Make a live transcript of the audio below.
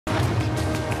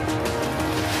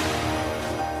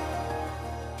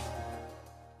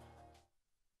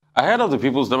Ahead of the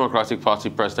People's Democratic Party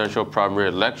presidential primary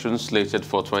election slated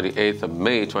for 28th of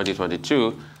May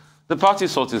 2022, the party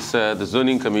sources said the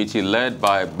zoning committee led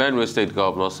by Benue State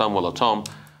Governor Samuel Otom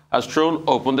has thrown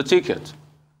open the ticket.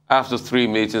 After 3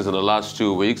 meetings in the last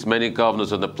 2 weeks, many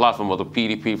governors on the platform of the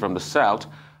PDP from the south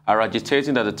are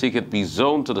agitating that the ticket be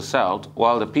zoned to the south,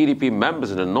 while the PDP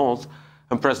members in the north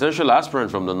and presidential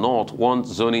aspirant from the north want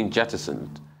zoning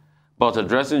jettisoned. But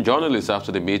addressing journalists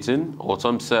after the meeting,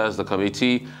 Otom says the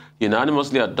committee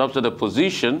unanimously adopted a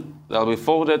position that will be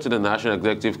forwarded to the National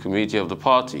Executive Committee of the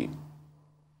party.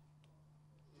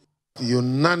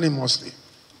 Unanimously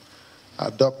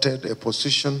adopted a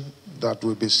position that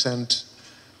will be sent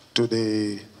to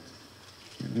the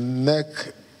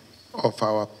neck of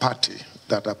our party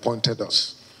that appointed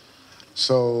us.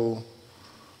 So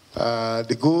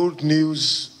the good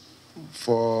news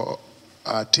for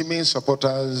our teaming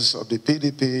supporters of the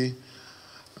PDP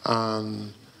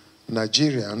and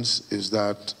Nigerians is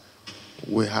that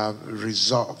we have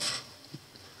resolve.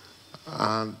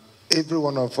 And every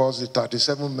one of us, the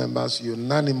 37 members,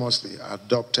 unanimously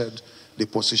adopted the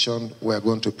position we are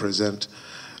going to present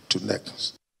to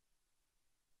next.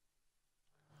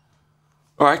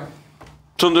 All right.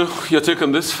 Tundu, your take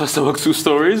on this, first among two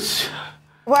stories?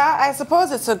 Well, I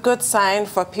suppose it's a good sign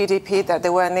for PDP that they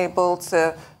were unable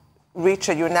to reach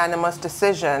a unanimous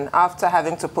decision after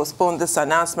having to postpone this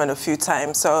announcement a few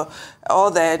times. So all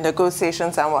the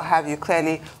negotiations and what have you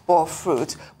clearly bore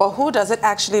fruit. But who does it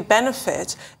actually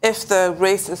benefit if the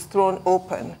race is thrown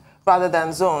open rather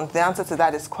than zoned? The answer to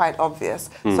that is quite obvious.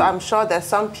 So I'm sure there's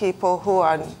some people who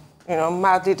are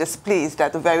mildly displeased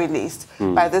at the very least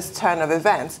by this turn of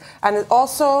events. And it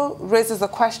also raises a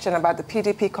question about the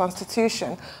PDP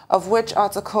constitution, of which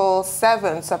Article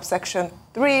 7, subsection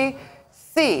 3,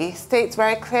 C states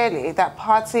very clearly that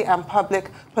party and public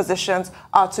positions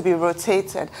are to be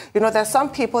rotated. There's some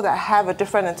people that have a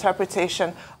different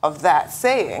interpretation of that,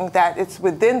 saying that it's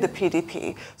within the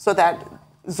PDP, so that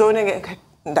zoning it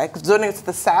to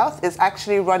the south is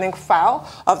actually running foul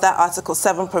of that Article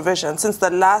 7 provision. Since the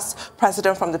last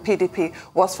president from the PDP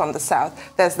was from the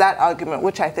south, there's that argument,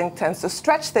 which I think tends to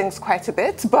stretch things quite a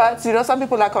bit. But, some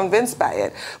people are convinced by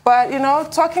it. But,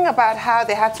 talking about how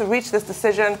they had to reach this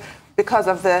decision because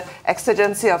of the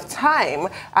exigency of time,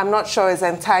 I'm not sure is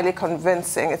entirely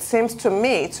convincing. It seems to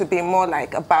me to be more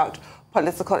like about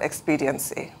political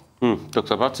expediency.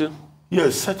 Dr. Batu?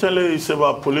 Yes, certainly it's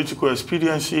about political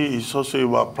expediency. It's also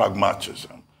about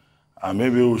pragmatism. And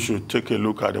maybe we should take a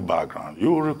look at the background.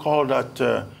 You will recall that,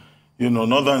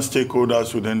 northern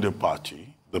stakeholders within the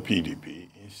party, the PDP,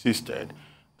 insisted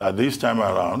that this time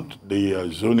around, the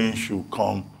zoning should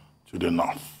come to the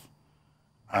north.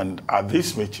 And at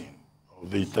this meeting,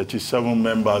 the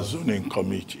 37-member zoning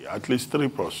committee, at least 3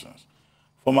 persons,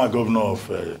 former governor of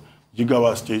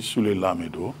Jigawa State, Sule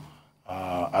Lamido,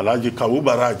 Alhaji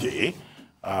Kawubaraje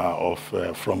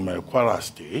from Kwara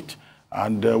State,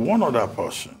 and one other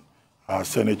person,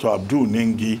 Senator Abdul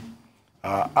Nengi,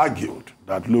 argued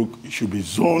that, look, it should be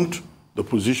zoned, the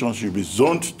position should be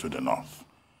zoned to the north.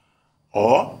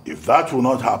 Or, if that will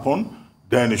not happen,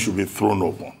 then it should be thrown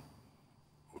open.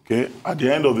 Okay? At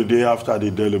the end of the day, after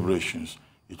the deliberations,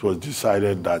 it was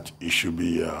decided that it should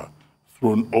be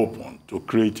thrown open to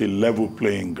create a level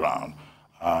playing ground,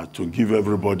 to give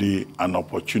everybody an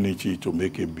opportunity to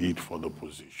make a bid for the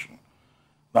position.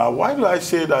 Now, why do I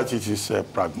say that it is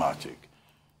pragmatic?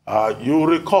 You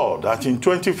recall that in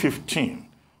 2015,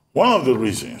 one of the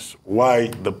reasons why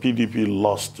the PDP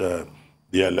lost the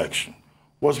election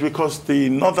was because the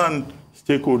northern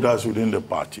stakeholders within the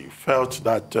party felt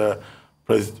that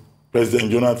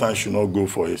President Jonathan should not go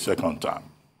for a second term.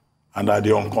 And that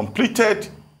the uncompleted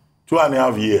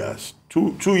 2.5 years,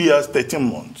 2 years,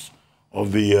 13 months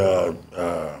of the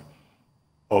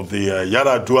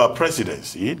Yar'Adua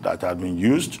presidency that had been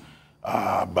used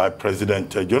by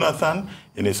President Jonathan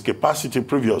in his capacity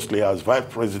previously as vice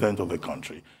president of the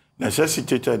country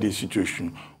necessitated a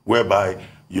situation whereby,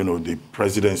 the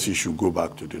presidency should go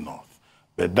back to the north.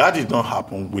 But that did not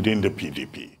happen within the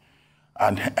PDP.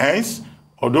 And hence,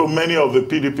 although many of the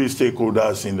PDP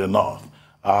stakeholders in the north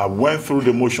went through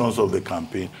the motions of the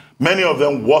campaign, many of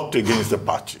them worked against the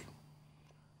party.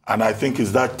 And I think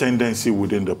it's that tendency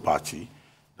within the party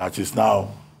that is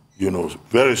now,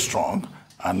 very strong,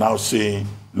 and now saying,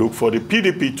 look, for the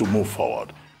PDP to move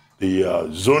forward, the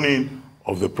zoning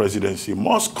of the presidency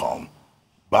must come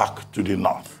back to the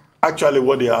north. Actually,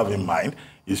 what they have in mind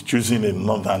is choosing a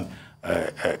northern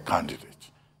candidate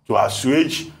to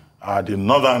assuage the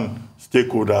northern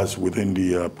stakeholders within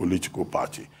the political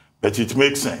party. But it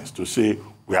makes sense to say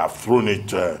we have thrown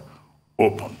it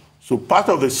open. So part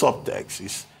of the subtext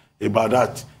is about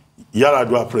that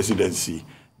Yar'Adua presidency,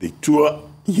 the 2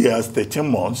 years, 13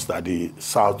 months that the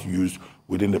South used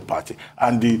within the party,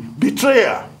 and the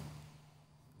betrayal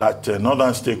that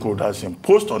northern stakeholders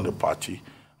imposed on the party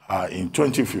in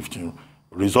 2015,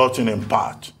 resulting in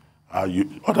part,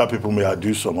 other people may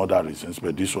adduce some other reasons,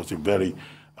 but this was a very,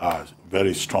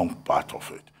 very strong part of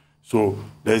it. So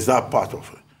there's that part of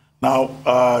it. Now,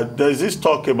 there's this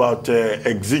talk about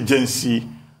exigency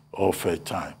of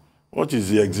time. What is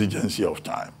the exigency of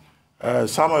time?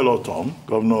 Samuel Otom,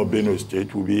 governor of Benue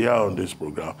State, will be here on this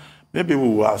program. Maybe we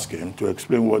will ask him to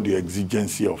explain what the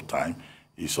exigency of time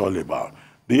is all about.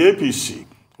 The APC,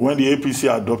 when the APC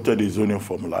adopted the zoning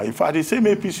formula, in fact, the same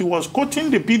APC was quoting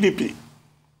the PDP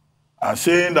and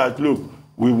saying that, look,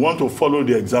 we want to follow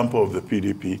the example of the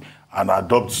PDP and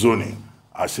adopt zoning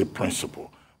as a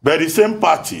principle. But the same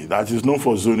party that is known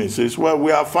for zoning says, well,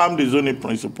 we affirm the zoning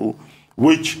principle,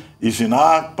 which is in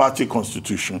our party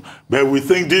constitution, but we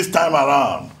think this time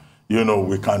around, you know,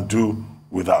 we can do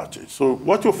without it. So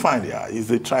what you find here is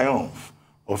the triumph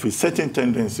of a certain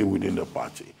tendency within the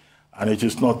party. And it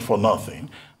is not for nothing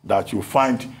that you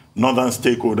find northern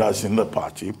stakeholders in the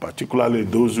party, particularly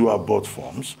those who have bought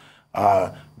forms,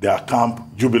 their camp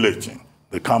jubilating,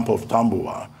 the camp of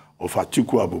Tambuwal, of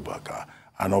Atiku Abubakar,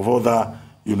 and of other,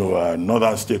 you know,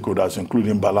 northern stakeholders,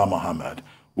 including Bala Mohammed,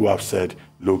 who have said,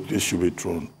 look, this should be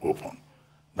thrown open.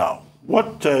 Now,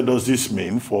 what does this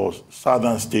mean for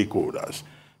southern stakeholders?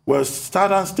 Well,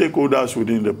 southern stakeholders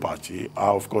within the party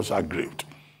are, of course, aggrieved.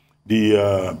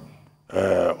 The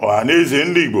Ohaneze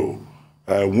Ndigbo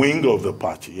wing of the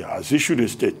party has issued a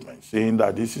statement saying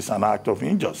that this is an act of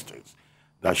injustice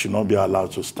that should not be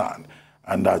allowed to stand,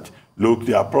 and that, look,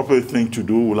 the appropriate thing to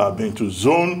do will have been to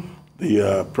zone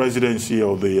the presidency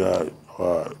of the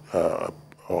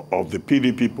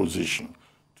PDP position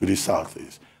to the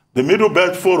southeast. The Middle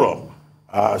Belt Forum,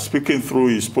 speaking through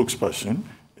his spokesperson,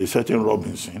 a certain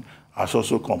Robinson, has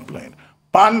also complained.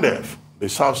 PANDEF, the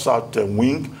South-South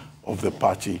wing of the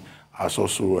party, has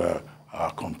also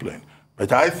complained.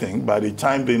 But I think by the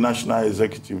time the National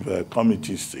Executive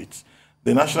Committee sits,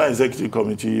 the National Executive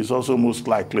Committee is also most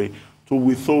likely to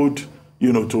withhold,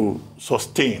 you know, to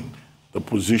sustain the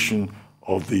position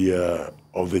of the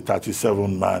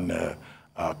 37-man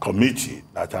committee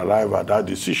that arrived at that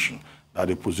decision that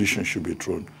the position should be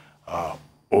thrown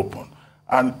open.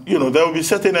 And, you know, there will be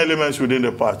certain elements within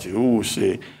the party who will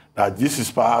say that this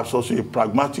is perhaps also a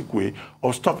pragmatic way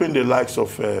of stopping the likes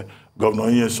of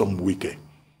Governor Nyesom Wike,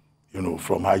 you know,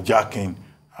 from hijacking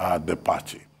the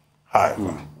party.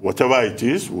 However, whatever it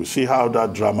is, we'll see how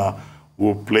that drama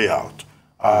will play out.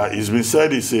 It's been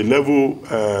said it's a level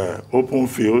open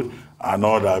field and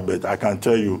all that, but I can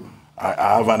tell you,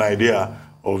 I have an idea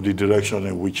of the direction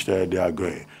in which they are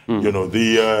going. You know,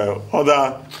 the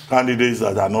other candidates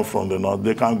that are not from the north,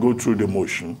 they can go through the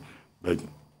motion, but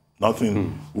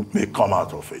nothing may come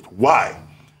out of it. Why?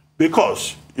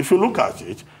 Because if you look at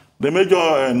it, the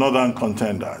major northern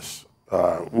contenders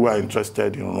who are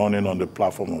interested in running on the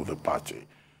platform of the party,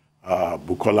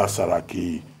 Bukola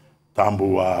Saraki,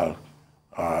 Tambuwal,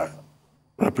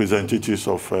 representatives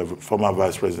of former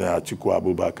Vice President Atiku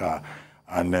Abubakar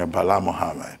and Bala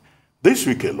Mohammed. This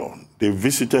week alone, they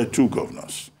visited 2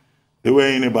 governors. They were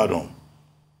in Ibadan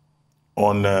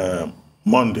on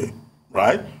Monday,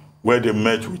 right, where they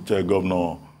met with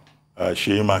Governor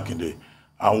Seyi Makinde.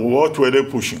 And what were they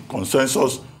pushing?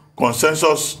 Consensus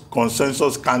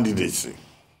candidacy.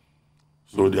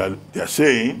 So they are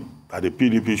saying that the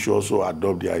PDP should also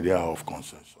adopt the idea of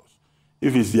consensus.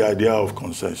 If it's the idea of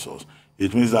consensus,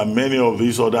 it means that many of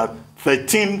these other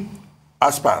 13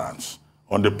 aspirants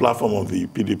on the platform of the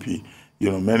PDP, you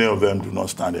know, many of them do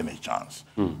not stand any chance.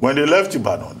 When they left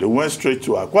Ibadan, they went straight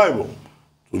to Akwa Ibom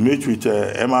to meet with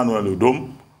Emmanuel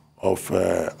Udom of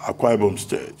Akwa Ibom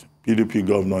State, PDP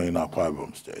governor in Akwa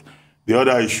Ibom State. The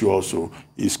other issue also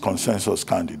is consensus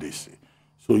candidacy.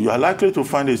 So you are likely to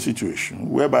find a situation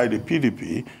whereby the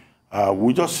PDP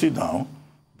will just sit down,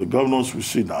 the governors will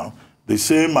sit down, the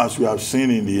same as we have seen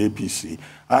in the APC,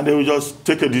 and they will just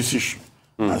take a decision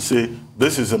and say,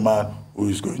 this is a man who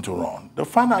is going to run. The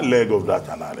final leg of that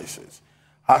analysis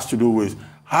has to do with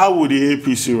how will the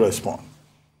APC respond?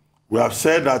 We have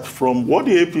said that from what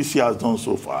the APC has done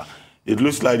so far, it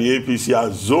looks like the APC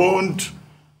has zoned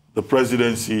the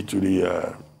presidency to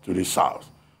the south.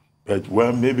 But,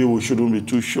 well, maybe we shouldn't be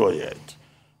too sure yet.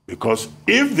 Because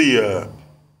if the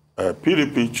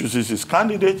PDP chooses its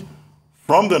candidate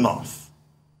from the north,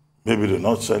 maybe the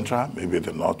north central, maybe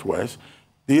the northwest,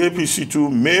 the APC too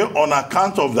may, on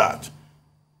account of that,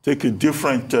 take a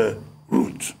different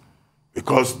route.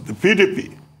 Because the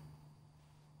PDP,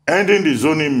 ending the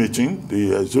zoning meeting,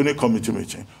 the zoning committee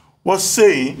meeting, was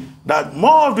saying that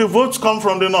more of the votes come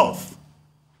from the north.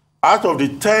 Out of the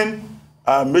 10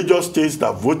 major states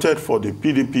that voted for the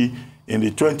PDP in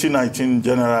the 2019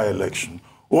 general election,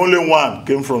 only one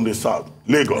came from the south,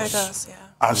 Lagos. Yeah.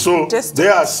 And so they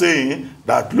are saying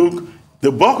that, look,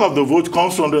 the bulk of the vote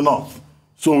comes from the north,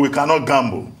 so we cannot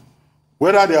gamble.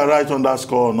 Whether they are right on that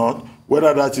score or not,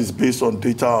 whether that is based on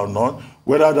data or not,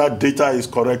 whether that data is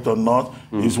correct or not,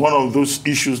 is one of those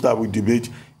issues that we debate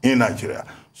in Nigeria.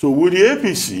 So would the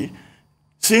APC,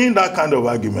 seeing that kind of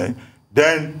argument,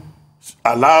 then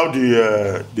allow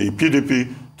the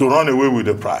PDP to run away with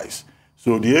the prize?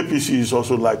 So the APC is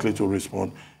also likely to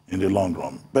respond in the long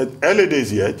run. But early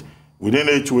days yet, within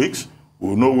 8 weeks,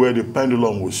 we'll know where the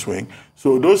pendulum will swing.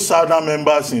 So those southern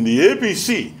members in the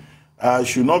APC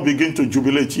should not begin to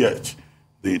jubilate yet.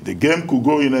 The game could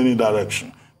go in any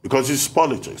direction because it's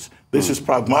politics. This is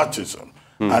pragmatism.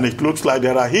 And it looks like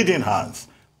there are hidden hands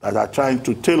that are trying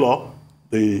to tailor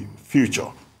the future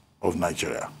of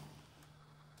Nigeria.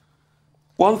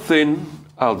 One thing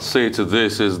I'll say to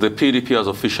this is the PDP has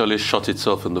officially shot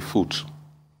itself in the foot.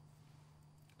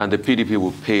 And the PDP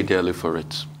will pay dearly for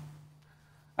it.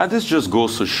 And this just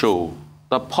goes to show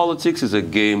that politics is a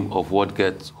game of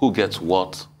who gets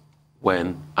what,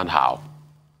 when, and how.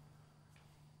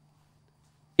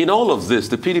 In all of this,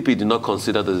 the PDP did not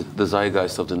consider the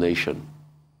zeitgeist of the nation,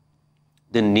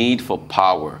 the need for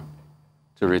power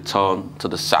to return to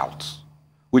the South,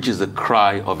 which is the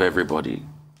cry of everybody.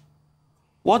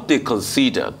 What they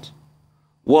considered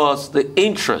was the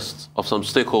interest of some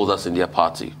stakeholders in their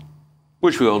party,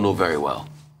 which we all know very well.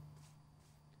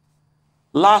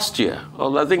 Last year,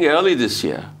 or I think early this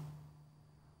year,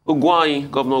 Governor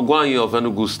Ugwanyi of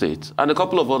Enugu State and a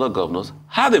couple of other governors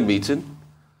had a meeting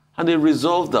and they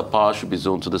resolved that power should be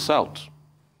zoned to the South.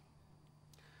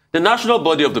 The national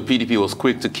body of the PDP was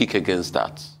quick to kick against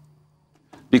that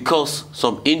because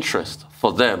some interest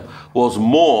for them was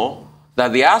more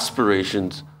than the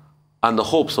aspirations and the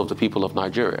hopes of the people of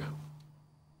Nigeria.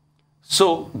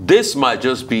 So this might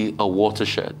just be a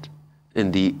watershed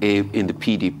in the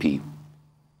PDP.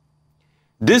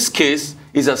 This case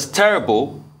is as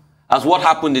terrible as what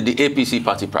happened in the APC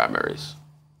party primaries.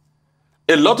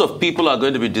 A lot of people are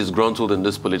going to be disgruntled in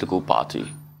this political party.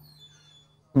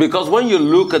 Because when you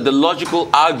look at the logical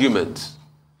argument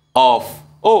of,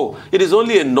 oh, it is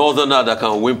only a northerner that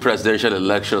can win presidential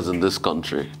elections in this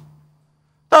country,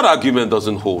 that argument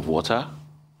doesn't hold water.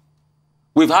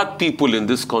 We've had people in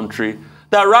this country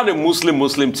that ran a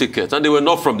Muslim ticket and they were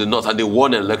not from the north and they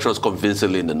won elections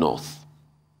convincingly in the north.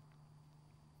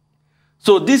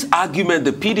 So this argument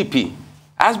the PDP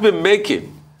has been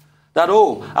making that,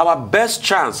 oh, our best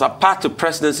chance, our path to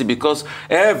presidency, because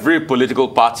every political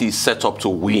party is set up to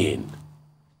win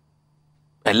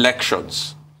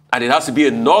elections. And it has to be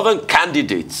a northern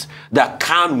candidate that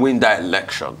can win that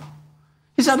election.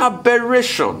 It's an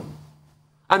aberration.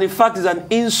 And in fact, it's an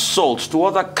insult to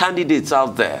other candidates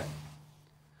out there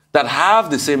that have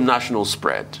the same national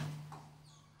spread.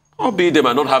 Albeit they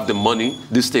might not have the money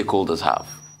these stakeholders have.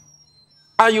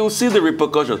 And you'll see the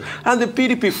repercussions. And the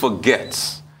PDP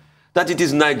forgets that it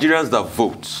is Nigerians that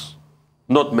vote,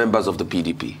 not members of the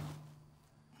PDP.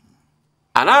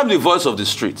 And I'm the voice of the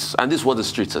streets, and this is what the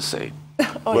streets are saying.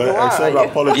 Oh, well, except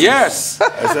that politics, yes.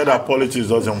 Except that politics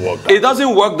doesn't work that It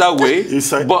doesn't work that way.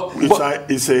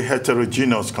 It's a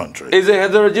heterogeneous country. It's a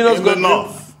heterogeneous country. In the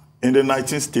north, in the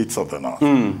 19 states of the north,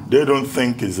 they don't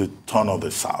think it's a turn of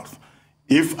the south.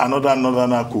 If another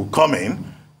northerner could come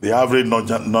in, the average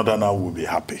northerner will be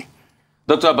happy.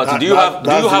 Dr. Abati, do you have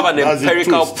an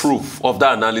empirical proof of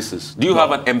that analysis? Do you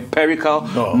have an empirical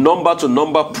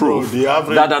number-to-number proof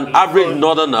that an average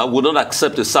northerner would not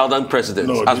accept a southern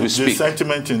president as we speak? The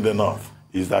sentiment in the north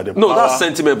is that the power... that's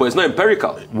sentiment, but it's not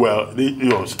empirical. Well,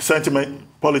 sentiment,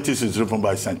 politics is driven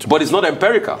by sentiment. But it's not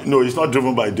empirical. No, it's not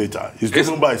driven by data. It's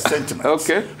driven by sentiments.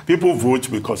 Okay. People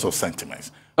vote because of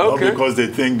sentiments, not because they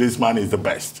think this man is the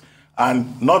best.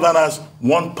 And northerners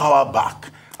want power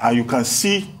back. And you can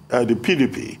see the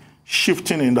PDP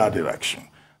shifting in that direction.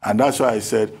 And that's why I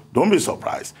said, don't be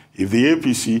surprised if the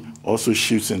APC also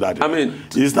shifts in that direction. I mean,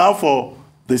 it's now for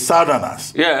the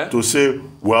Southerners to say,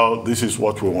 well, this is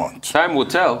what we want. Time will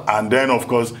tell. And then, of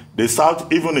course, the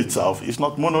South, even itself, is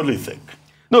not monolithic.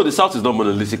 No, the South is not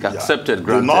monolithic, accepted,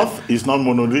 granted. The North is not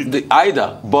monolithic.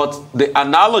 Either, but the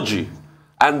analogy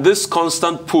and this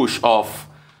constant push of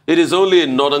it is only a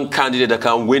northern candidate that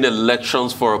can win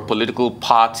elections for a political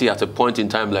party at a point in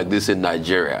time like this in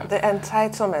Nigeria. The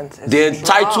entitlement. The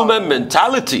entitlement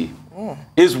mentality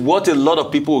is what a lot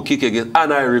of people will kick against.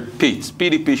 And I repeat,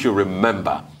 PDP should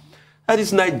remember And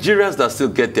it's Nigerians that still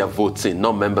get their votes in,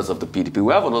 not members of the PDP.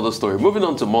 We have another story. Moving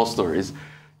on to more stories.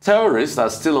 Terrorists are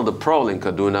still on the prowl in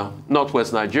Kaduna,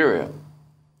 northwest Nigeria.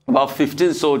 About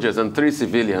 15 soldiers and 3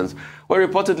 civilians were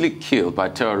reportedly killed by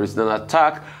terrorists in an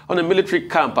attack on a military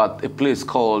camp at a place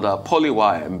called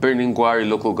Poliwai in Birnin-Gwari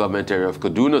local government area of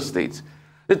Kaduna State.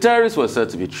 The terrorists were said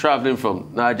to be traveling from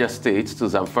Niger State to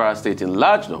Zamfara State in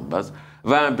large numbers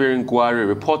via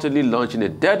Birnin-Gwari, reportedly launching a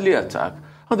deadly attack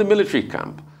on the military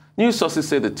camp. News sources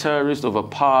say the terrorists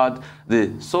overpowered the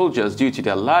soldiers due to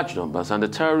their large numbers, and the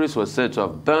terrorists were said to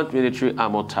have burnt military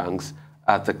ammo tanks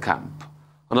at the camp.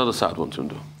 Another sad one,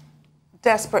 Tundu.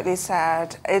 Desperately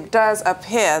sad. It does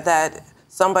appear that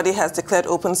somebody has declared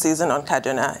open season on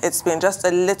Kaduna. It's been just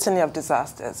a litany of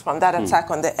disasters, from that attack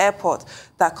on the airport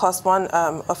that cost one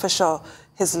official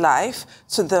his life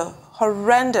to the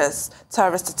horrendous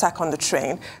terrorist attack on the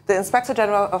train. The Inspector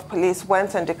General of Police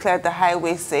went and declared the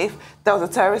highway safe. There was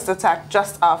a terrorist attack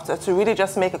just after to really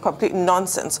just make a complete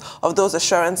nonsense of those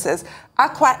assurances.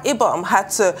 Akwa Ibom had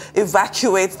to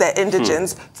evacuate their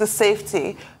indigents to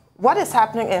safety. What is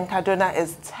happening in Kaduna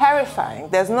is terrifying.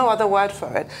 There's no other word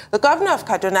for it. The governor of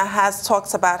Kaduna has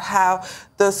talked about how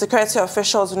the security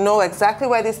officials know exactly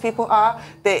where these people are.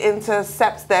 They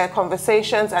intercept their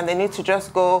conversations and they need to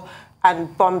just go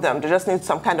and bomb them. They just need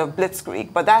some kind of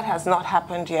blitzkrieg. But that has not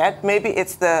happened yet. Maybe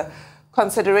it's the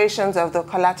considerations of the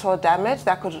collateral damage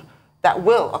that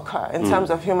will occur in terms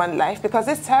of human life, because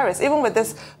these terrorists, even with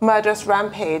this murderous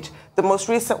rampage, the most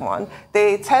recent one,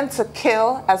 they tend to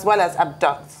kill as well as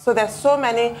abduct. So there's so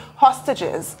many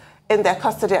hostages in their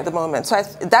custody at the moment. So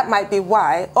that might be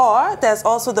why. Or there's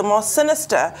also the more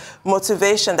sinister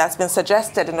motivation that's been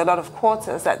suggested in a lot of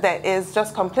quarters, that there is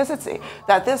just complicity,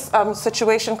 that this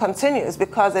situation continues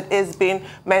because it is being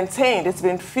maintained, it's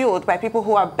been fueled by people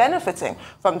who are benefiting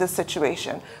from this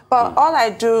situation. But all I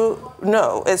do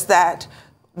know is that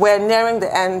we're nearing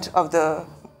the end of the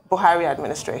Buhari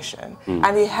administration.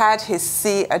 And he had his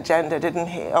C agenda, didn't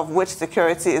he, of which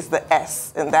security is the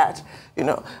S in that, you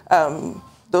know,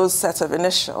 those sets of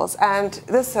initials. And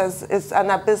this is an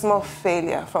abysmal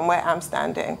failure from where I'm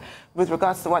standing with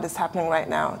regards to what is happening right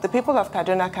now. The people of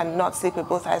Kaduna cannot sleep with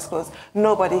both eyes closed.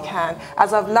 Nobody can.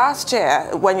 As of last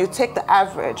year, when you take the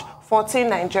average, 14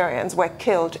 Nigerians were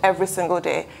killed every single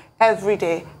day, every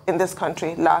day in this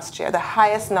country last year. The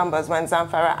highest numbers were in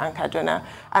Zamfara and Kaduna.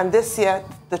 And this year,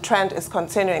 the trend is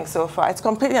continuing so far. It's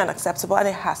completely unacceptable and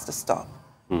it has to stop.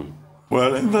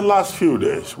 Well, in the last few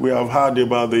days, we have heard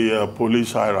about the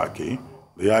police hierarchy,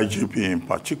 the IGP in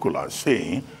particular,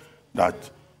 saying that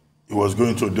he was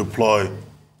going to deploy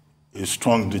a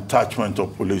strong detachment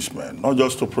of policemen, not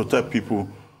just to protect people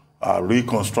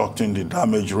reconstructing the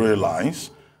damaged rail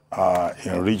lines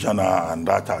in regional and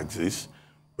that axis,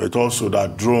 but also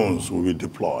that drones will be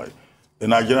deployed. The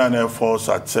Nigerian Air Force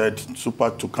had said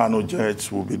Super Tucano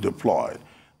jets will be deployed.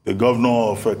 The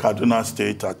governor of Kaduna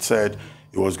State had said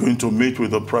he was going to meet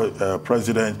with the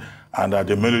president and that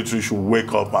the military should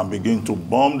wake up and begin to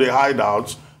bomb the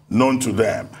hideouts known to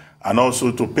them, and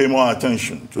also to pay more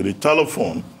attention to the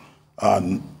telephone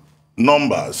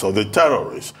numbers of the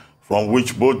terrorists from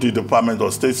which both the Department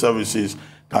of State Services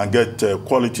can get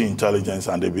quality intelligence,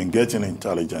 and they've been getting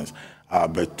intelligence,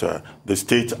 but the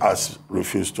state has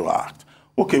refused to act.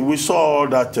 Okay, we saw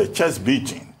that chest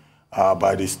beating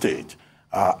by the state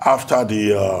after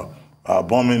the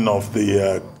bombing of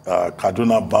the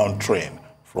Kaduna-bound train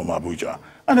from Abuja.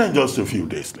 And then just a few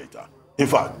days later, in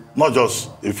fact, not just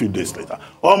a few days later,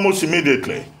 almost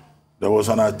immediately, there was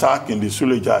an attack in the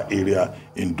Suleja area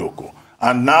in Doko.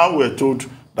 And now we're told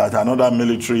that another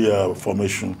military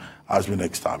formation has been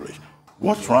established.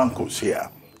 What rankles here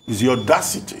is the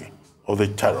audacity of the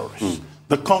terrorists,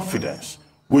 the confidence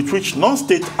with which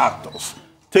non-state actors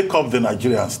take up the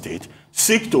Nigerian state,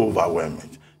 seek to overwhelm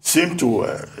it, seem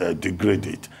to degrade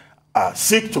it,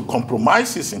 seek to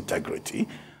compromise its integrity,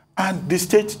 and the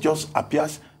state just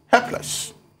appears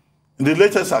helpless. In the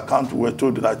latest account, we were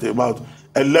told that about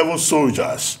 11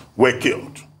 soldiers were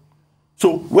killed.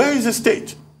 So where is the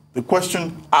state? The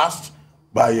question asked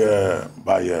by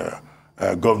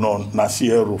Governor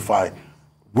Nasir Rufai,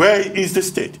 where is the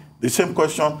state? The same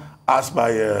question asked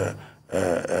by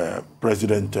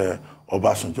President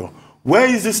Obasanjo. Where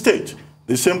is the state?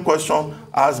 The same question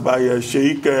asked by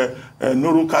Sheikh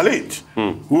Nuru Khalid,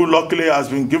 who luckily has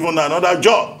been given another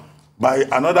job by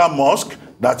another mosque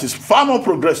that is far more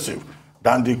progressive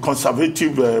than the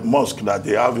conservative mosque that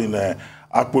they have in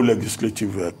Akpo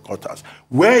legislative quarters.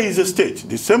 Where is the state?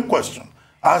 The same question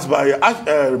asked by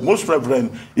Most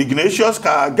Reverend Ignatius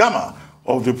Kagama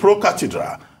of the Pro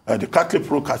Cathedral, the Catholic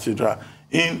Pro Cathedral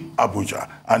in Abuja,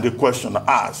 and the question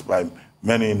asked by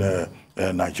many in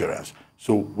Nigerians.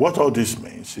 So what all this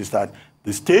means is that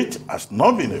the state has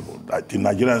not been able, that the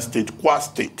Nigerian state,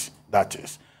 qua-state, that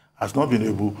is, has not been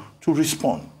able to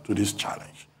respond to this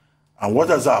challenge. And what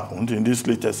has happened in this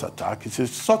latest attack is a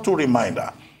subtle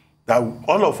reminder that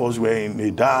all of us were in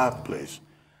a dark place.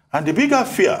 And the bigger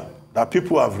fear that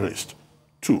people have raised,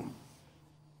 two.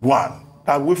 One,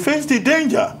 that we face the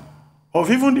danger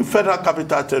of even the federal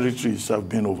capital territories have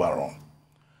been overrun.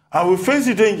 And we face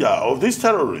the danger of these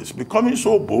terrorists becoming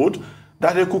so bold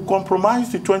that they could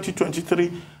compromise the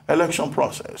 2023 election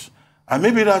process. And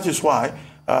maybe that is why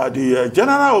the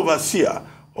general overseer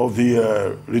of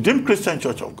the Redeemed Christian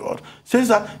Church of God says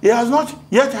that he has not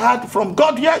yet heard from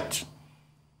God yet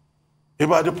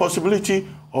about the possibility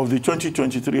of the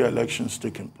 2023 elections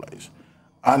taking place.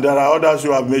 And there are others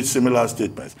who have made similar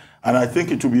statements. And I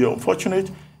think it would be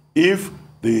unfortunate if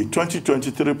the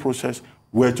 2023 process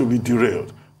were to be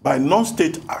derailed by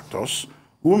non-state actors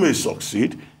who may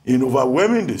succeed in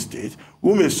overwhelming the state,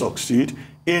 who may succeed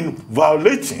in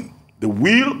violating the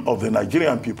will of the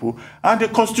Nigerian people and the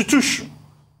constitution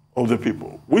of the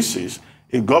people, which is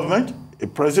a government, a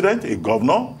president, a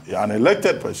governor, an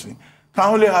elected person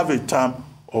can only have a term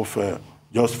of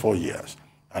just 4 years.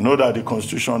 I know that the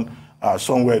constitution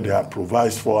somewhere there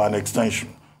provides for an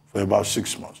extension for about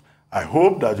 6 months. I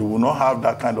hope that we will not have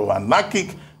that kind of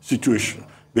anarchic situation,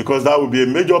 because that would be a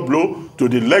major blow to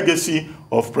the legacy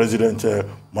of President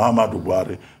Muhammadu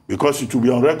Buhari, because it will be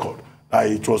on record that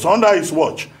it was under his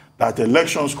watch that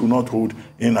elections could not hold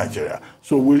in Nigeria.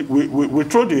 So we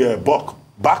throw the buck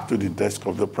back to the desk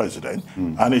of the president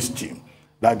and his team,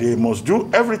 that they must do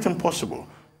everything possible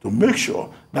to make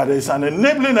sure that there is an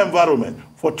enabling environment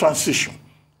for transition,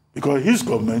 because his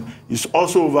government is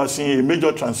also overseeing a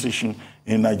major transition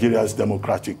in Nigeria's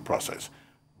democratic process.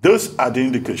 Those are the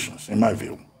indications, in my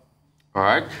view. All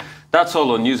right. That's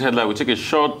all on News Headline. We'll take a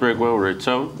short break. When we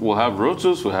return, we'll have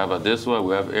Rotus, we'll have Adeswa,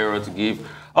 we'll have Aaron to give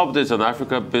updates on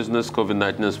Africa, business,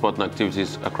 COVID-19, and sporting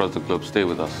activities across the globe. Stay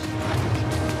with us.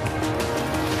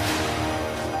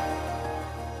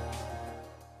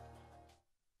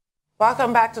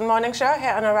 Welcome back to the Morning Show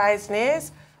here on Arise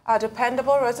News. Our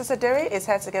dependable Rotus Adiri is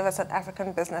here to give us an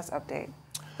African business update.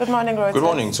 Good morning, Rotus. Good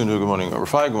morning, Tundu. Good morning,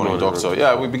 Rufai. Good morning, Doctor.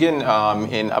 Yeah, we begin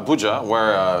in Abuja,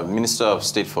 where Minister of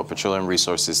State for Petroleum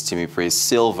Resources, Timipre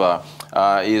Silva,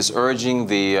 is urging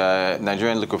the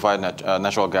Nigerian liquefied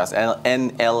natural gas,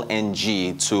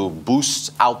 NLNG, to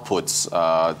boost outputs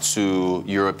to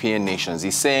European nations.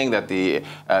 He's saying that the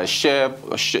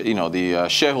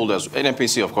shareholders,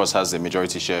 NNPC, of course, has a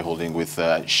majority shareholding with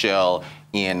Shell,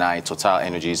 ENI, Total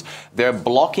Energies. They're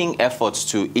blocking efforts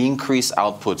to increase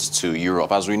outputs to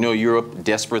Europe. As we know, Europe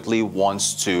desperately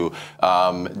wants to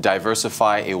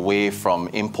diversify away from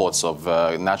imports of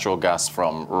natural gas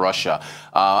from Russia.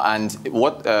 And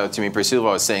what Timipre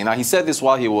Silva was saying, now he said this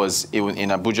while he was in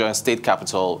Abuja, state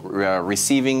capital,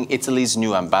 receiving Italy's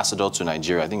new ambassador to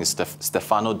Nigeria. I think it's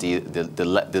Stefano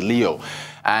De Leo.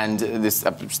 And this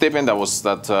statement that was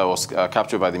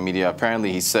captured by the media,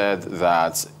 apparently he said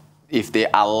that if they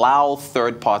allow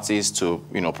third parties to,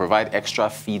 provide extra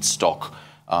feedstock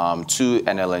to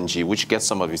NLNG, which gets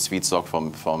some of its feedstock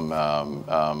from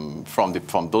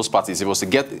those parties, if it was to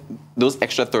get those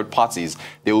extra third parties,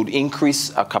 they would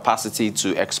increase capacity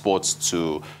to exports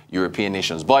to European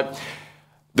nations. But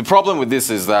the problem with this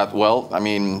is that,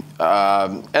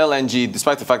 LNG,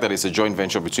 despite the fact that it's a joint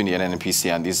venture between the NNPC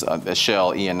and these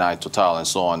Shell, ENI, Total, and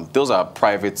so on, those are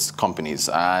private companies.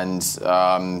 And, he's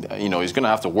going to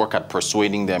have to work at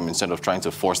persuading them instead of trying to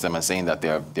force them and saying that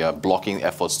they're blocking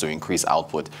efforts to increase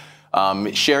output.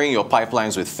 Sharing your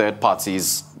pipelines with third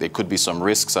parties, there could be some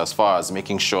risks as far as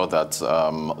making sure that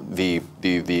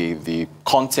the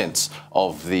content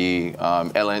of the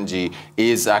LNG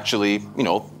is actually,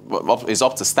 is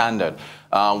up to standard.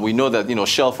 We know that,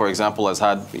 Shell, for example, has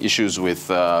had issues with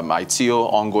ITO,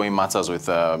 ongoing matters with,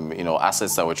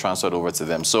 assets that were transferred over to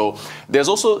them. So there's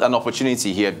also an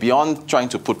opportunity here, beyond trying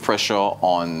to put pressure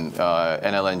on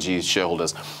NLNG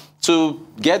shareholders, to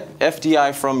get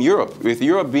FDI from Europe, with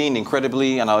Europe being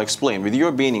incredibly, and I'll explain, with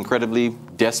Europe being incredibly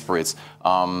desperate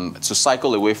to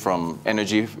cycle away from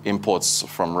energy imports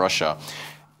from Russia.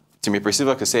 Timipre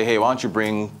Silva could say, hey, why don't you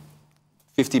bring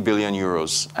 50 billion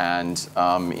euros and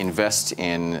invest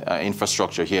in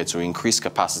infrastructure here to increase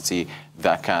capacity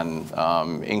that can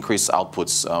increase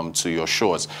outputs to your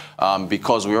shores.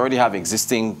 Because we already have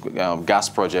existing gas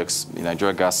projects,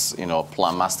 Nigeria Gas,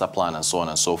 master plan, and so on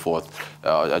and so forth,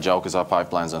 Ajao-Okita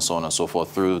pipelines, and so on and so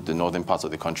forth, through the northern parts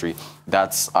of the country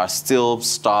that are still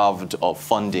starved of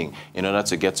funding in order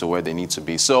to get to where they need to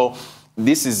be. So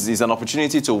this is an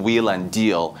opportunity to wheel and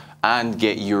deal and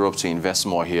get Europe to invest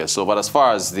more here. So, but as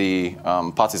far as the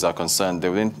parties are concerned, they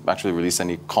didn't actually release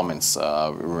any comments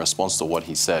in response to what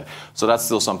he said. So that's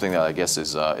still something that I guess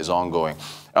is ongoing.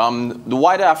 The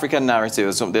wider African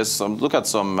narrative, look at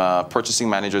some purchasing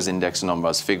managers index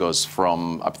numbers, figures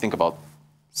from, I think, about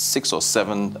 6 or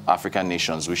 7 African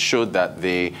nations, which showed that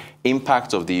the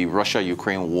impact of the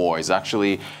Russia-Ukraine war is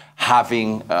actually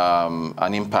having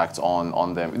an impact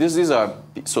on them. These are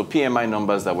so PMI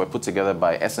numbers that were put together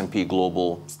by S&P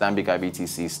Global, Stanbic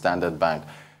IBTC, Standard Bank.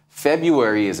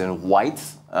 February is in white,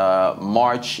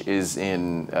 March is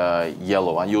in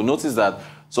yellow. And you'll notice that,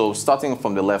 so starting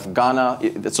from the left,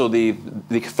 Ghana, so the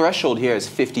threshold here is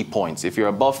 50 points. If you're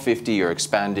above 50, you're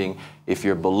expanding. If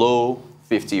you're below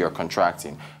 50, you're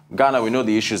contracting. Ghana, we know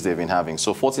the issues they've been having.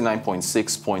 So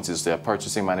 49.6 points is their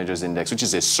Purchasing Managers Index, which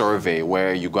is a survey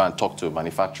where you go and talk to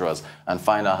manufacturers and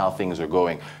find out how things are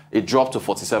going. It dropped to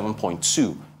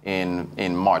 47.2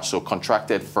 in March, so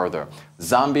contracted further.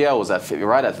 Zambia was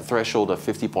right at the threshold of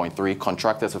 50.3,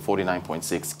 contracted to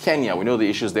 49.6. Kenya, we know the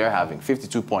issues they're having,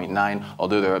 52.9,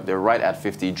 although they're right at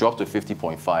 50, dropped to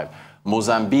 50.5.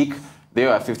 Mozambique, they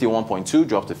are at 51.2,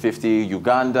 dropped to 50.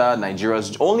 Uganda,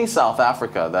 Nigeria's only South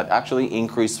Africa that actually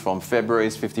increased from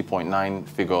February's 50.9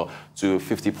 figure to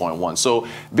 50.1. So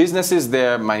businesses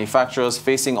there, manufacturers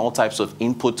facing all types of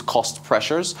input cost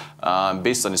pressures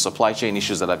based on the supply chain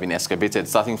issues that have been excavated,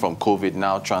 starting from COVID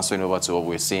now transferring over to what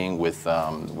we're seeing with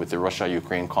the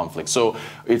Russia-Ukraine conflict. So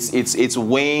it's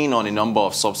weighing on a number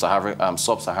of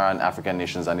sub-Saharan African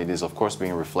nations, and it is of course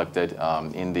being reflected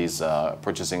in these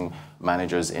purchasing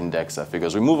managers index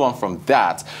figures. We move on from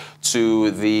that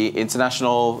to the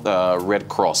International Red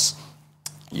Cross.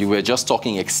 You were just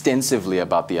talking extensively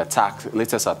about the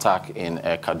latest attack in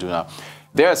Kaduna.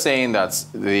 They're saying that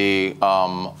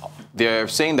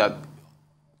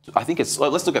I think it's,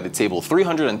 let's look at the table,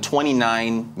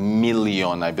 329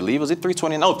 million, I believe, was it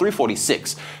 320? No,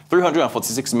 346.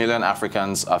 346 million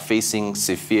Africans are facing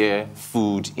severe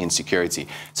food insecurity.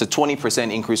 It's a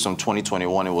 20% increase from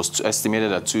 2021. It was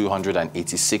estimated at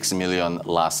 286 million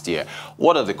last year.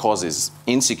 What are the causes?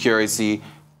 Insecurity,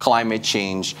 climate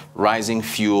change, rising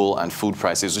fuel and food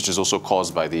prices, which is also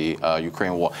caused by the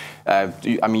Ukraine war. I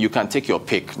mean, you can take your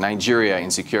pick. Nigeria,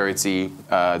 insecurity,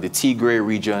 the Tigray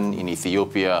region in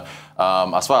Ethiopia.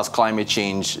 As far as climate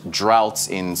change, droughts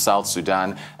in South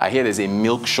Sudan. I hear there's a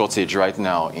milk shortage right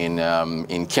now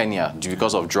in Kenya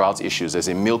because of drought issues. There's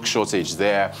a milk shortage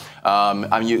there.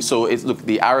 Look,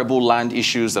 the arable land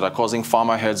issues that are causing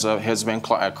farmer herdsmen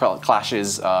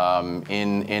clashes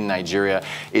in Nigeria.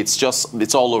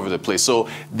 It's all over the place. So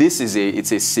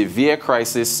it's a severe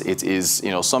crisis. It is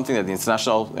something that the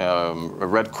International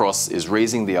Red Cross is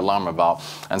raising the alarm about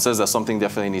and says that something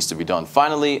definitely needs to be done.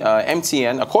 Finally,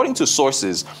 MTN, according to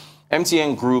sources,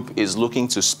 MTN Group is looking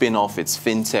to spin off its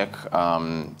fintech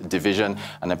division,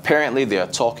 and apparently they are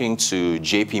talking to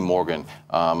JP Morgan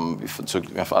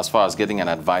as far as getting an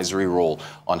advisory role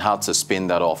on how to spin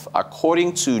that off.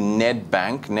 According to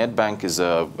Nedbank is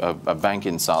a bank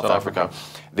in South Africa.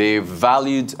 They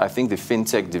valued, I think, the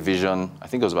fintech division, I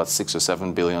think it was about $6 or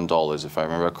 $7 billion, if I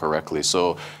remember correctly.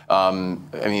 So, I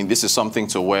mean, this is something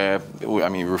to where, I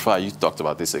mean, Rufai, you talked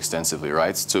about this extensively,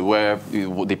 right? To where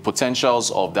the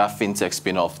potentials of that fintech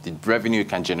spin-off, the revenue it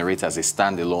can generate as a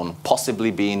standalone,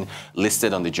 possibly being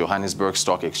listed on the Johannesburg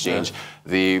Stock Exchange,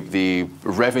 the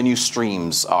revenue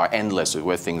streams are endless with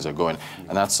where things are going.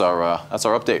 And that's our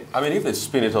update. I mean, if they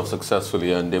spin it off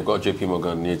successfully and they've got JP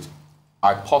Morgan in it,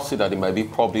 I posit that it might be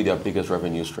probably their biggest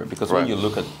revenue stream, because when you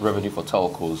look at revenue for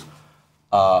telcos,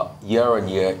 year on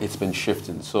year, it's been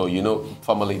shifting. So,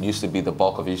 formerly it used to be the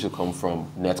bulk of it used to come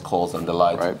from net calls and the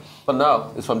like. Right. But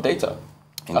now it's from data.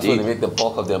 Indeed. That's where they make the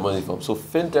bulk of their money from. So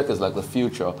fintech is like the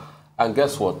future. And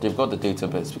guess what? They've got the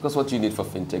database. Because what do you need for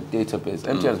fintech? Database.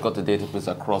 MTN has got the database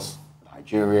across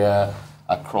Nigeria,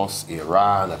 across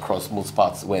Iran, across most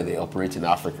parts where they operate in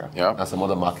Africa. Yeah. And some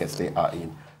other markets they are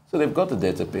in. So they've got the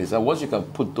database, and once you can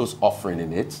put those offerings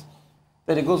in it,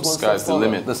 then it goes one step further. Sky's the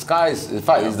limit. The sky's, in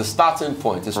fact, is the starting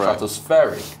point. It's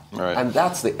stratospheric. Right. And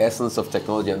that's the essence of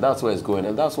technology, and that's where it's going.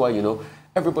 And that's why,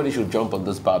 everybody should jump on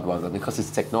this bandwagon, because it's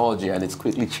technology and it's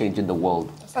quickly changing the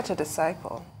world. Such a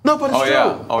disciple. No, but it's true.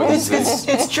 Yeah. Oh,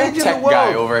 it's changing the world.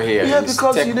 Guy over here. Yeah,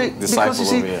 because you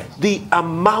see, the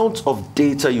amount of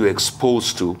data you're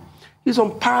exposed to is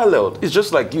unparalleled. It's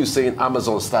just like you saying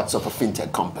Amazon starts up a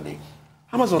fintech company.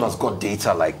 Amazon has got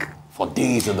data like for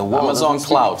days in the world. Amazon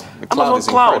Cloud. The cloud is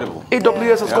incredible.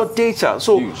 AWS has got data.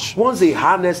 So once they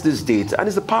harness this data, and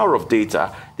it's the power of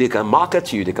data, they can market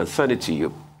to you, they can send it to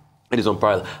you. It is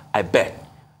unparalleled. I bet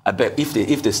I bet if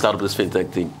they start up this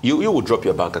fintech thing, you will drop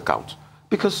your bank account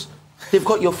because they've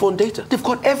got your phone data. They've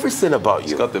got everything about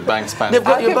you. It's got the bank's pan. They've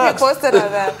got I'll your keep you bags. posted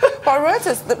on that. But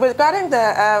Reuters, regarding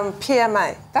the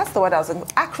PMI, that's the word I was an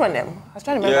acronym. I was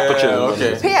trying to remember.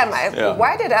 Okay. PMI. Yeah.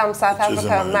 Why did South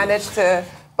Africa manage to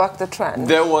buck the trend?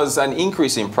 There was an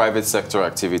increase in private sector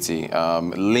activity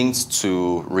linked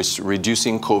to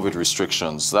reducing COVID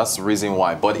restrictions. That's the reason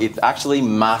why. But it actually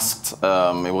masked,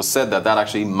 it was said that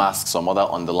actually masked some other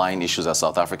underlying issues that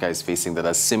South Africa is facing that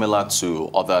are similar to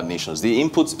other nations. The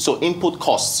input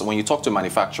costs, when you talk to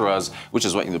manufacturers, which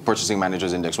is what in the Purchasing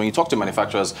Managers Index, when you talk to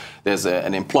manufacturers, there's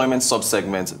an employment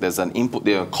subsegment, there's an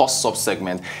cost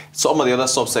subsegment. Some of the other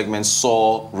subsegments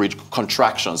saw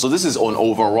contraction. So this is an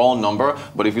overall number,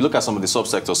 but if you look at some of the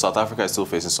subsectors, South Africa is still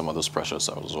facing some of those pressures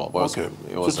as well. But okay.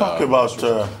 To talk about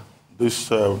this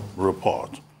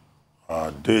report,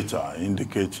 data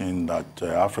indicating that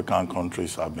African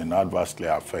countries have been adversely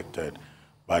affected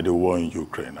by the war in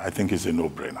Ukraine, I think it's a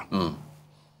no-brainer.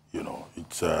 You know,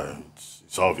 it's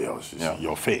obvious. It's in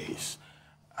your face.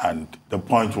 And the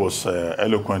point was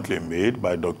eloquently made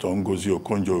by Dr. Ngozi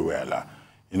Okonjo-Iweala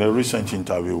in a recent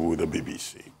interview with the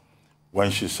BBC,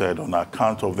 when she said on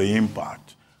account of the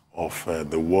impact of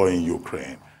the war in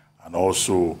Ukraine and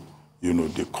also, you know,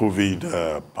 the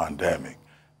COVID pandemic,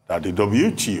 that the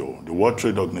WTO, the World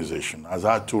Trade Organization, has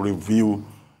had to review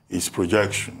its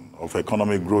projection of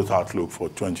economic growth outlook for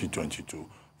 2022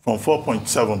 from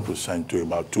 4.7% to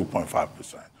about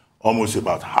 2.5%, almost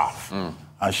about half.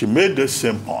 And she made the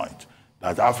same point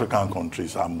that African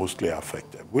countries are mostly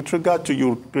affected. With regard to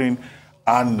Ukraine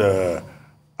and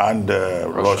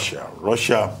Russia.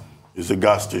 Russia is the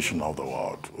gas station of the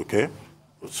world, okay?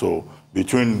 So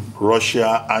between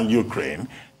Russia and Ukraine,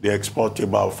 they export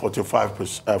about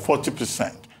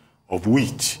 40% of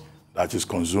wheat that is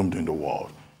consumed in the world.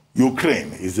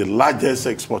 Ukraine is the largest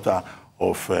exporter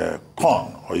of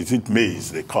corn, or is it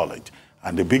maize, they call it.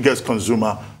 And the biggest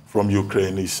consumer from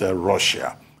Ukraine is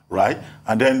Russia, right?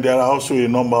 And then there are also a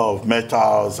number of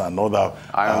metals and other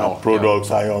products,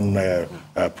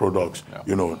 products,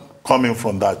 you know, coming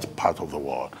from that part of the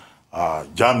world.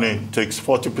 Germany takes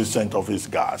 40% of its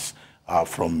gas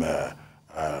from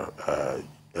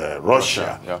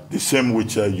Russia, the same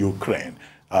with Ukraine,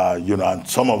 you know, and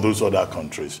some of those other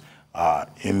countries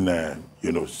in,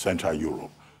 you know, Central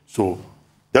Europe. So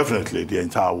definitely the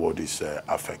entire world is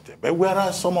affected. But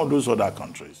whereas some of those other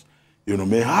countries, you know,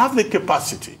 may have the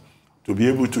capacity to be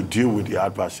able to deal with the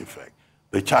adverse effect,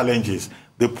 the challenge is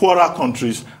the poorer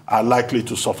countries are likely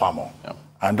to suffer more.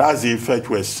 And that's the effect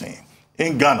we're seeing.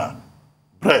 In Ghana,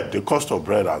 bread, the cost of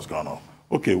bread has gone up.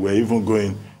 Okay, we're even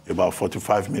going about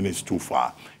 45 minutes too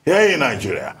far. Here in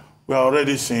Nigeria, we're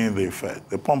already seeing the effect.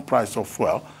 The pump price of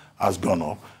fuel has gone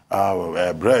up.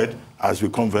 Bread has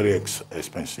become very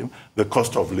expensive. The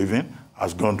cost of living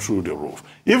has gone through the roof.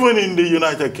 Even in the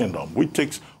United Kingdom, which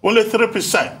takes only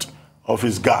 3% of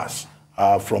its gas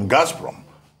from Gazprom,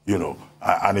 you know,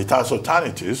 and it has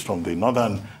alternatives from the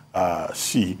Northern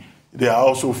Sea, they are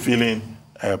also feeling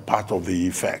part of the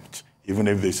effect, even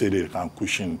if they say they can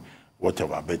cushion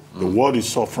whatever. But the world is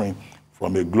suffering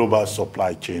from a global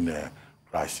supply chain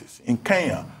crisis. In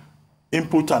Kenya,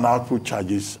 input and output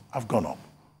charges have gone up,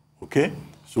 okay?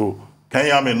 So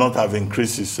Kenya may not have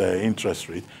increased its interest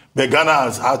rate, but Ghana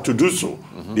has had to do so,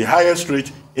 the highest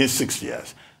rate in 6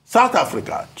 years. South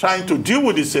Africa, trying to deal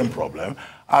with the same problem,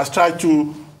 has tried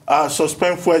to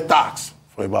suspend fuel tax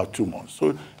for about 2 months.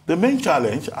 So the main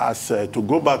challenge, as to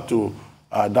go back to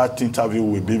that interview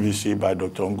with BBC by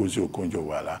Dr. Ngozi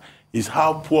Okonjo-Iweala, is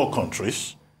how poor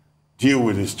countries deal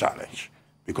with this challenge,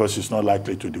 because it's not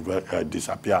likely to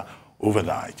disappear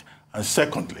overnight. And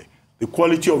secondly, the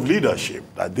quality of leadership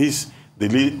that the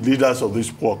leaders of these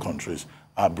poor countries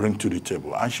bring to the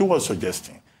table. And she was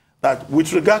suggesting that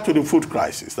with regard to the food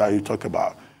crisis that you talk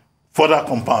about, further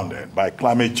compounded by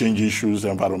climate change issues,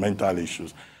 environmental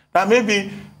issues, that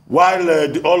maybe while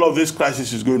all of this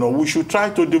crisis is going on, we should try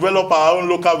to develop our own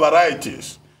local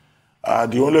varieties.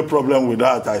 The only problem with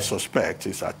that, I suspect,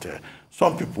 is that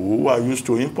some people who are used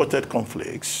to imported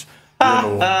conflicts, you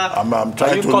know, I'm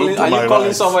trying to look to my right. Are you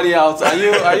calling somebody out?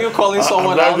 Are you calling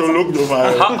someone out? I'm trying to look to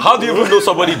my How do you even know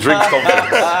somebody drinks something?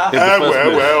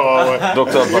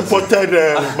 Well, imported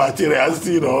materials,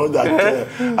 you know,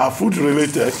 that are food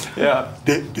related. Yeah.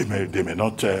 They may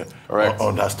not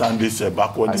understand this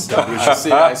backward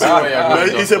integration. I see where you're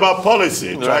going. It's about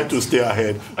policy, trying to stay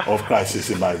ahead of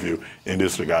crisis, in my view, in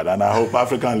this regard. And I hope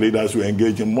African leaders will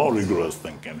engage in more rigorous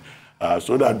thinking,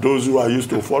 so that those who are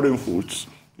used to foreign foods,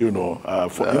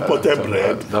 for imported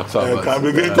bread, can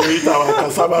begin to eat our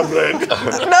cassava bread.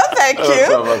 No, thank you.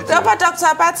 But Dr.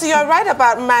 Abati, you're right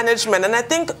about management, and I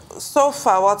think so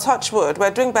far, well, touch wood,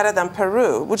 we're doing better than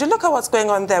Peru. Would you look at what's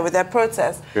going on there with their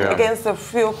protests against the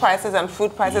fuel prices and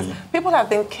food prices? People have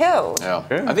been killed.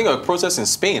 I think a protest in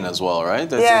Spain as well, right?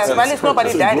 Yes, but at least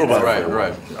nobody died in it.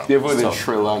 Right. Even in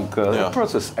Sri Lanka,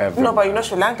 protests everywhere. No, but you know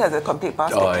Sri Lanka is a complete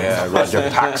basket. Oh, yeah,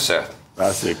 Rajapaksa.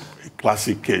 That's a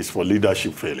classic case for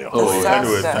leadership failure.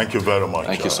 Anyway, thank you very much.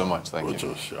 Thank you so much. Thank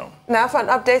you. Now for an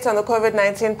update on the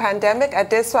COVID-19 pandemic,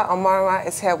 Adeswa Omorwa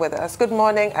is here with us. Good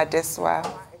morning, Adeswa.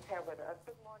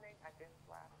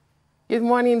 Good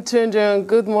morning, Tunjun.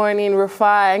 Good morning,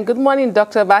 Rufai. And good morning,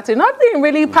 Dr. Bati. Nothing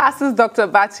really passes Dr.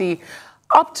 Bati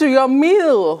up to your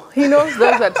meal. He knows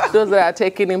those that are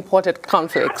taking imported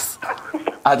conflicts.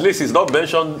 At least he's not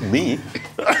mentioned me.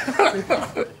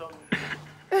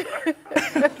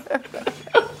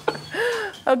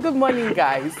 Good morning,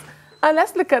 guys.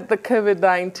 Let's look at the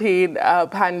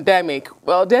COVID-19 pandemic.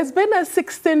 Well, there's been a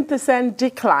 16%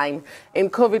 decline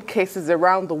in COVID cases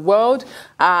around the world,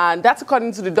 and that's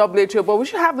according to the WHO. But we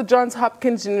should have the Johns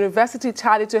Hopkins University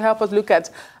tally to help us look at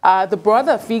the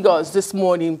broader figures this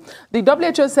morning. The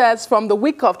WHO says from the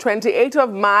week of 28th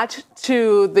of March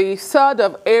to the 3rd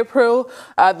of April,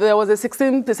 there was a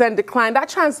 16% decline. That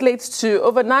translates to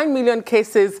over 9 million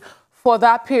cases for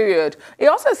that period. It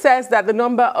also says that the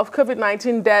number of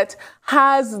COVID-19 deaths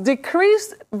has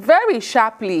decreased very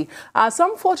sharply,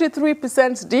 some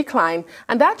 43% decline,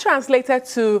 and that translated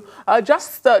to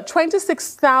just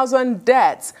 26,000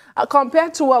 deaths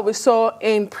compared to what we saw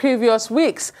in previous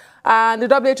weeks. And the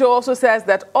WHO also says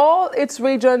that all its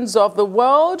regions of the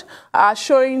world are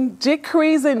showing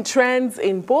decreasing trends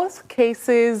in both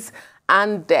cases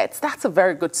and deaths. That's a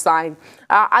very good sign.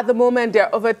 At the moment, there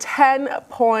are over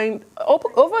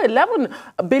 11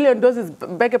 billion doses,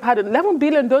 11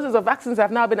 billion doses of vaccines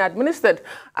have now been administered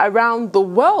around the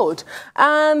world.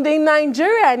 And in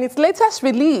Nigeria, in its latest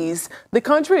release, the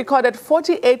country recorded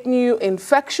 48 new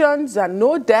infections and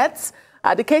no deaths.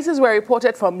 The cases were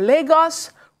reported from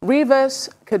Lagos, Rivers,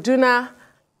 Kaduna,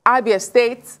 Abia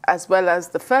State, as well as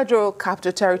the Federal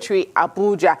Capital Territory,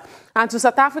 Abuja. And to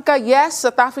South Africa, yes,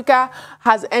 South Africa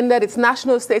has ended its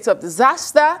national state of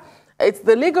disaster. It's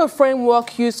the legal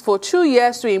framework used for 2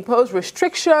 years to impose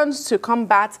restrictions to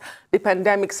combat the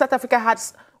pandemic. South Africa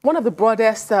has one of the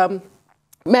broadest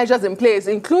measures in place,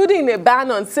 including a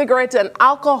ban on cigarettes and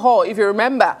alcohol, if you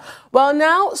remember. Well,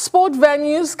 now sport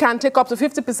venues can take up to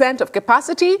 50% of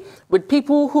capacity with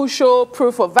people who show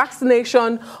proof of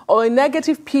vaccination or a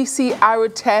negative PCR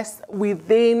test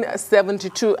within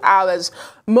 72 hours.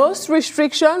 Most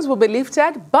restrictions will be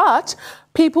lifted, but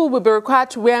people will be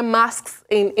required to wear masks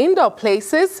in indoor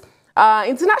places.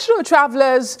 International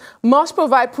travelers must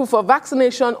provide proof of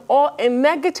vaccination or a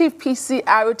negative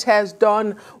PCR test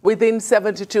done within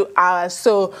 72 hours.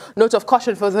 So, note of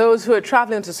caution for those who are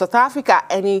traveling to South Africa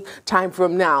any time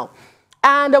from now.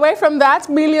 And away from that,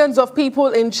 millions of people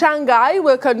in Shanghai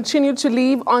will continue to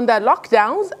live under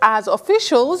lockdowns as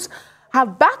officials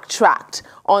have backtracked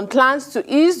on plans to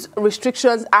ease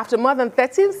restrictions after more than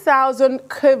 13,000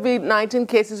 COVID-19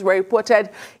 cases were reported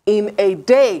in a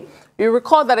day. You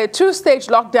recall that a two-stage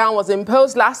lockdown was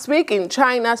imposed last week in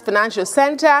China's financial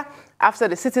center after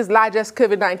the city's largest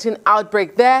COVID-19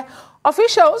 outbreak there.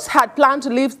 Officials had planned to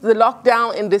lift the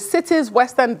lockdown in the city's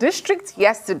western district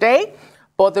yesterday,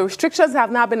 but the restrictions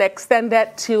have now been extended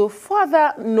till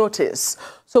further notice.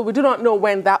 So we do not know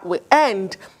when that will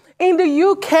end. In the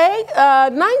UK,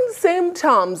 9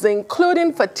 symptoms,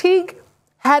 including fatigue,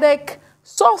 headache,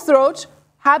 sore throat,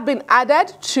 have been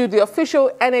added to the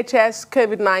official NHS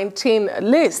COVID-19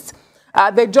 list.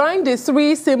 They join the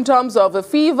 3 symptoms of a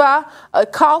fever, a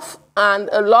cough, and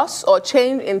a loss or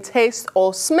change in taste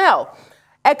or smell.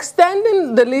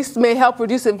 Extending the list may help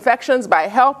reduce infections by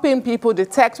helping people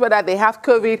detect whether they have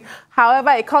COVID.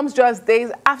 However, it comes just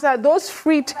days after those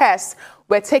free tests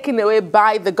were taken away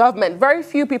by the government. Very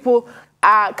few people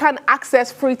can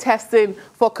access free testing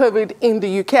for COVID in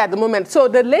the UK at the moment. So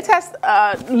the latest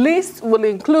list will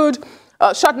include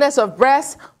shortness of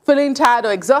breath, feeling tired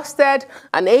or exhausted,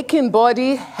 an aching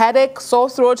body, headache, sore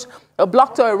throat, a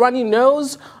blocked or a runny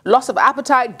nose, loss of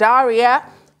appetite, diarrhea,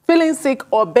 feeling sick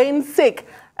or being sick.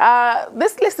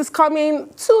 This list is coming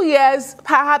 2 years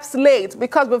perhaps late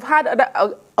because we've had other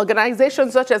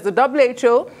organizations such as the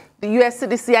WHO, the US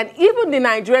CDC, and even the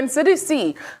Nigerian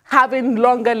CDC having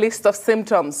longer lists of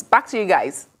symptoms. Back to you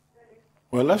guys.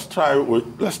 Well, let's start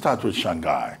with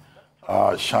Shanghai.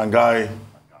 Shanghai,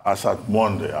 as of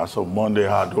Monday,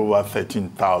 had over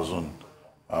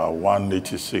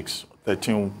 13,186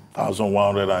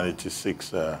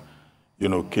 13,186,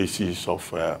 cases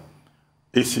of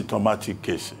asymptomatic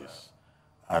cases.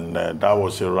 And that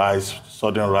was a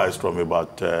sudden rise from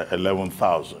about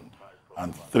 11,000.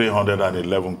 And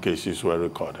 311 cases were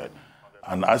recorded.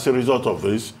 And as a result of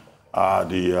this,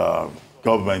 the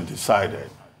government decided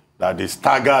that the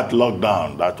staggered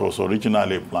lockdown that was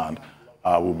originally planned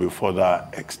will be further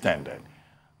extended.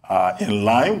 In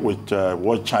line with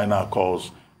what China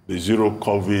calls the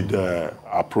zero-COVID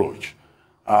approach.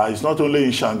 It's not only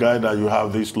in Shanghai that you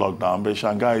have this lockdown, but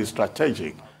Shanghai is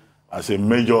strategic as a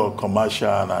major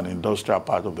commercial and industrial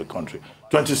part of the country.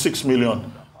 26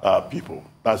 million people,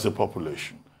 that's the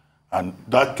population. And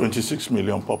that 26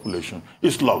 million population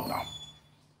is locked down.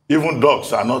 Even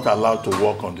dogs are not allowed to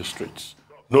walk on the streets.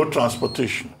 No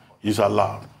transportation is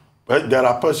allowed. But there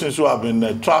are persons who have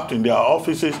been trapped in their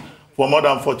offices for more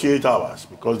than 48 hours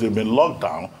because they've been locked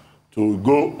down to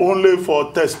go only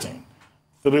for testing,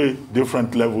 3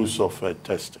 different levels of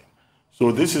testing.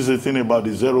 So this is the thing about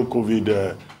the zero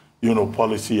COVID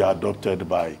policy adopted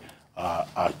by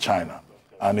China.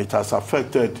 And it has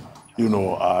affected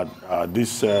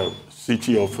this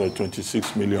city of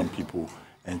 26 million people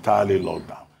entirely locked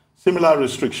down. Similar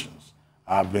restrictions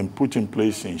have been put in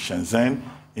place in Shenzhen,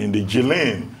 in the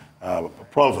Jilin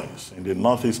province, in the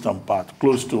northeastern part,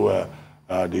 close to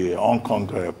the Hong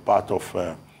Kong part of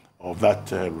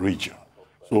that region.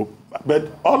 So,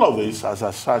 but all of this has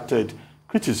attracted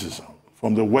criticism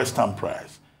from the Western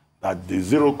press that the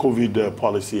zero COVID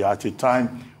policy at a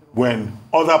time when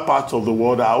other parts of the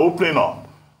world are opening up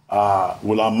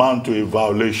will amount to a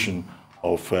violation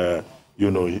of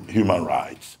human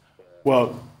rights.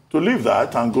 Well, to leave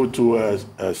that and go to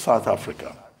South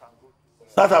Africa.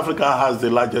 South Africa has the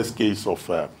largest case of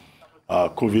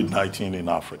COVID-19 in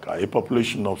Africa, a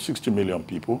population of 60 million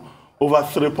people, over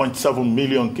 3.7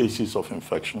 million cases of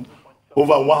infection,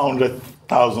 over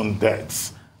 100,000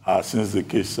 deaths since the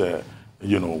case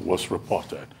was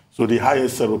reported. So the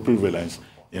highest seroprevalence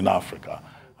in Africa.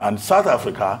 And South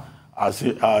Africa has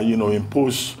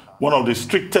imposed one of the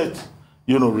strictest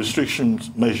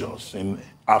restrictions measures in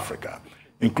Africa,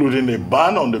 including a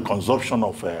ban on the consumption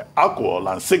of alcohol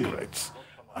and cigarettes,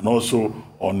 and also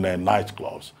on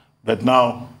nightclubs. But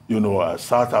now,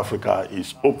 South Africa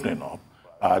is opening up.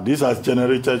 This has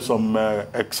generated some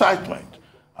excitement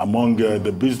among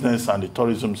the business and the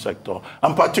tourism sector,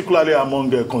 and particularly among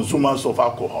the consumers of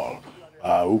alcohol,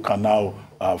 who can now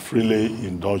freely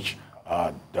indulge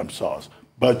themselves.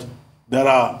 But there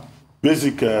are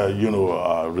basic,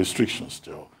 restrictions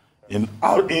still. In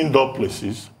indoor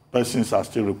places, persons are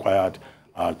still required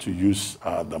to use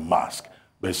the mask.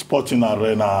 But sporting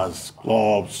arenas,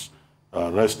 clubs,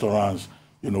 restaurants,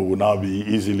 will now be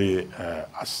easily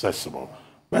accessible.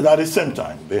 But at the same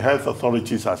time, the health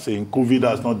authorities are saying COVID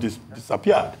has not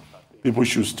disappeared. People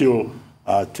should still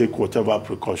take whatever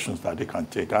precautions that they can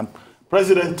take. And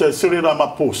President Cyril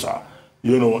Ramaphosa,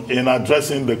 in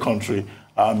addressing the country,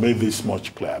 made this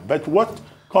much clear. But what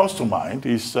comes to mind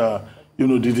is, the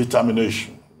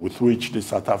determination with which the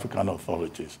South African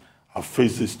authorities have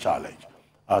faced this challenge.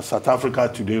 South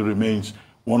Africa today remains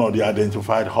one of the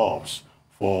identified hubs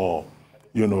for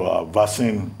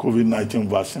COVID-19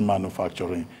 vaccine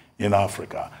manufacturing in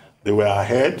Africa. They were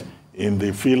ahead in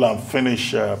the fill and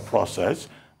finish process,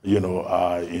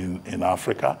 in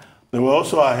Africa. They were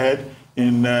also ahead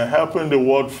in helping the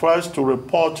world first to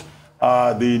report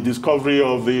the discovery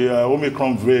of the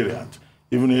Omicron variant,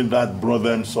 even if that brought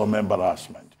them some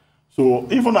embarrassment. So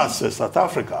even as South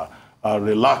Africa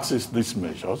relaxes these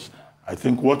measures, I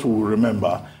think what we will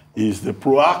remember is the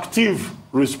proactive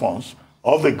response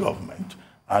of the government.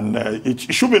 And it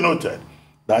should be noted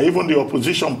that even the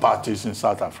opposition parties in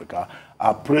South Africa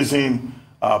are praising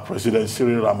President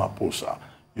Cyril Ramaphosa,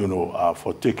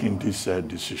 for taking this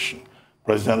decision.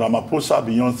 President Ramaphosa,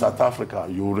 beyond South Africa,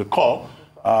 you will recall,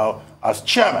 as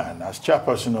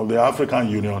chairperson of the African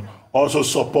Union, also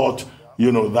support,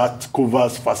 that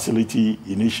COVAX facility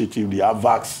initiative, the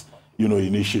AVAX,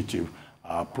 initiative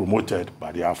promoted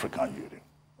by the African Union.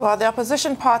 Well, the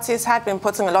opposition parties had been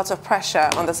putting a lot of pressure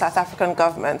on the South African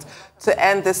government to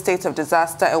end this state of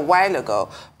disaster a while ago.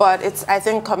 But it's, I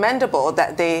think, commendable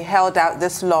that they held out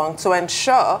this long to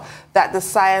ensure that the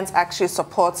science actually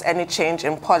supports any change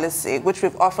in policy, which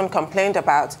we've often complained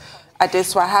about at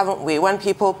this, why haven't we? When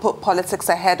people put politics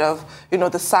ahead of,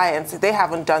 the science, they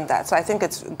haven't done that. So I think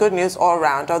it's good news all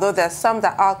around, although there's some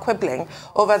that are quibbling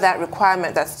over that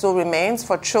requirement that still remains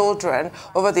for children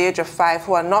over the age of 5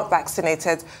 who are not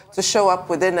vaccinated to show up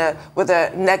with a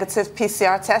negative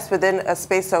PCR test within a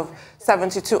space of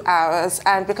 72 hours.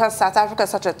 And because South Africa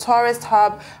is such a tourist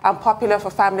hub and popular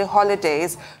for family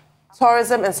holidays,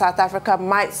 tourism in South Africa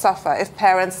might suffer if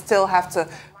parents still have to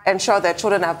ensure their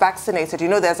children are vaccinated. You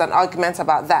know, there's an argument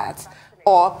about that.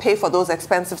 Or pay for those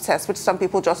expensive tests, which some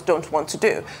people just don't want to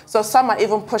do. So some are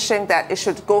even pushing that it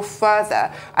should go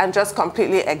further and just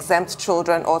completely exempt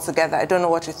children altogether. I don't know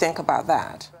what you think about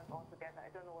that.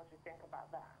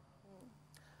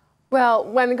 Well,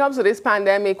 when it comes to this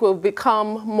pandemic, we've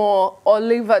become more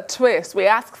Oliver Twist. We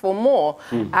ask for more.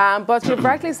 But you've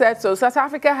rightly said so. South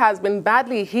Africa has been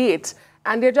badly hit,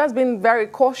 and they've just been very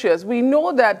cautious. We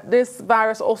know that this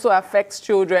virus also affects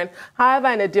children, however,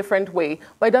 in a different way.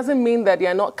 But it doesn't mean that they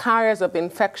are not carriers of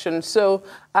infection. So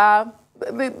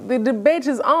the debate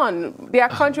is on. There are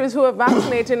countries who are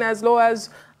vaccinating as low as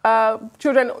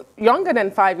children younger than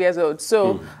 5 years old.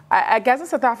 So I guess the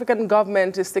South African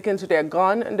government is sticking to their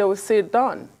gun, and they will see it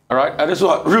done. All right. And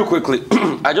so, real quickly,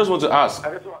 I just want to ask,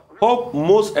 hope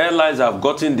most airlines have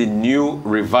gotten the new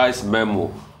revised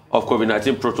memo of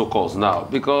COVID-19 protocols now,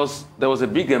 because there was a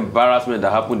big embarrassment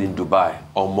that happened in Dubai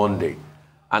on Monday,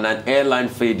 and an airline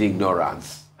feigned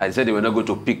ignorance. I said they were not going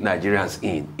to pick Nigerians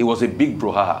in. It was a big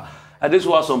brouhaha. And this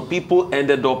was some people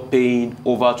ended up paying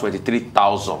over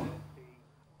 23,000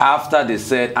 after they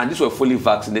said, and these were fully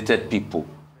vaccinated people,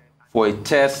 for a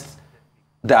test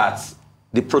that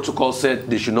the protocol said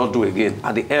they should not do again.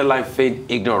 And the airline feigned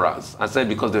ignorance and said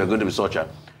because they were going to be tortured.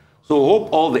 So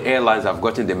hope all the airlines have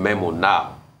gotten the memo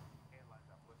now.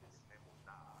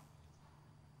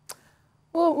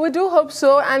 Well, we do hope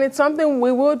so, and it's something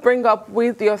we will bring up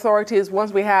with the authorities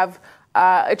once we have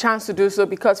a chance to do so,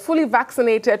 because fully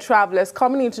vaccinated travelers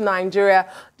coming into Nigeria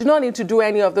do not need to do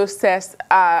any of those tests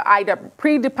either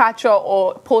pre-departure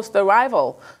or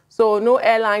post-arrival. So no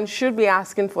airline should be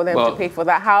asking for them to pay for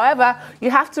that. However,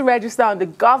 you have to register on the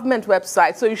government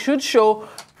website, so you should show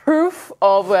proof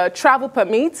of travel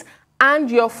permit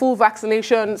and your full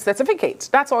vaccination certificate.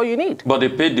 That's all you need. But they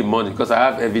paid the money, because I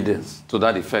have evidence to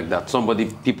that effect that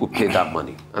people paid that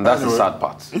money. And that's the sad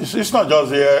part. It's not just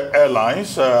the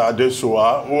airlines,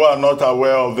 Adesua, who are not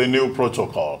aware of the new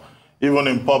protocol. Even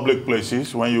in public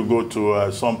places, when you go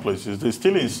to some places, they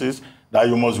still insist that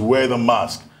you must wear the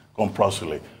mask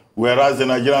compulsorily, whereas the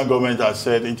Nigerian government has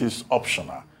said it is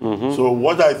optional. So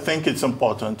what I think is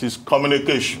important is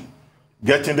communication,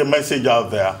 getting the message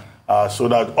out there, so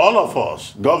that all of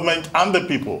us, government and the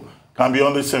people, can be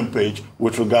on the same page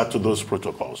with regard to those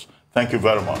protocols. Thank you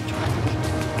very much.